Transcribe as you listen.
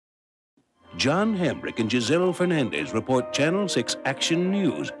John Hambrick and Giselle Fernandez report Channel 6 Action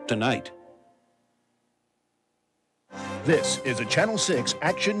News tonight. This is a Channel 6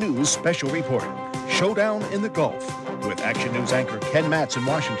 Action News special report. Showdown in the Gulf with Action News anchor Ken Matz in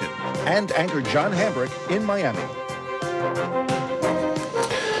Washington and anchor John Hambrick in Miami.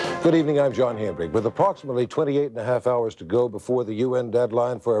 Good evening, I'm John Hambrick. With approximately 28 and a half hours to go before the UN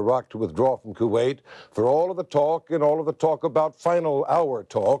deadline for Iraq to withdraw from Kuwait, for all of the talk and all of the talk about final hour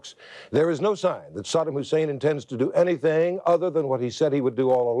talks, there is no sign that Saddam Hussein intends to do anything other than what he said he would do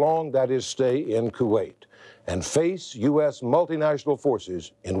all along, that is stay in Kuwait and face U.S. multinational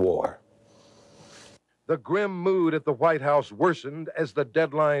forces in war. The grim mood at the White House worsened as the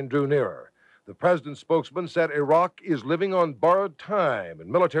deadline drew nearer. The president's spokesman said Iraq is living on borrowed time and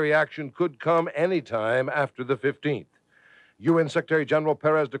military action could come any time after the 15th. UN Secretary General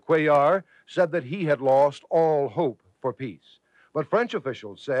Perez de Cuellar said that he had lost all hope for peace. But French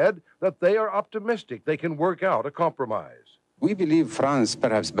officials said that they are optimistic they can work out a compromise. We believe France,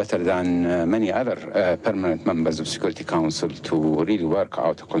 perhaps better than many other permanent members of Security Council, to really work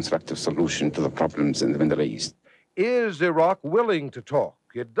out a constructive solution to the problems in the Middle East. Is Iraq willing to talk?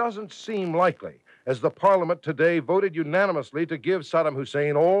 It doesn't seem likely, as the parliament today voted unanimously to give Saddam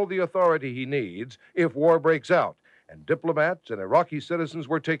Hussein all the authority he needs if war breaks out. And diplomats and Iraqi citizens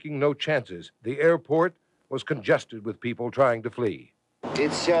were taking no chances. The airport was congested with people trying to flee.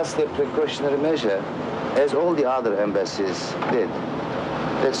 It's just a precautionary measure, as all the other embassies did.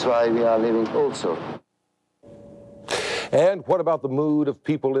 That's why we are leaving also. And what about the mood of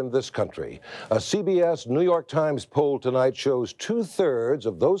people in this country? A CBS New York Times poll tonight shows 2/3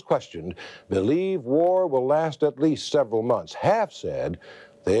 of those questioned believe war will last at least several months. Half said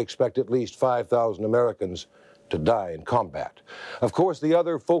they expect at least 5,000 Americans to die in combat. Of course, the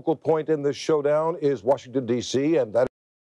other focal point in this showdown is Washington, D.C., and that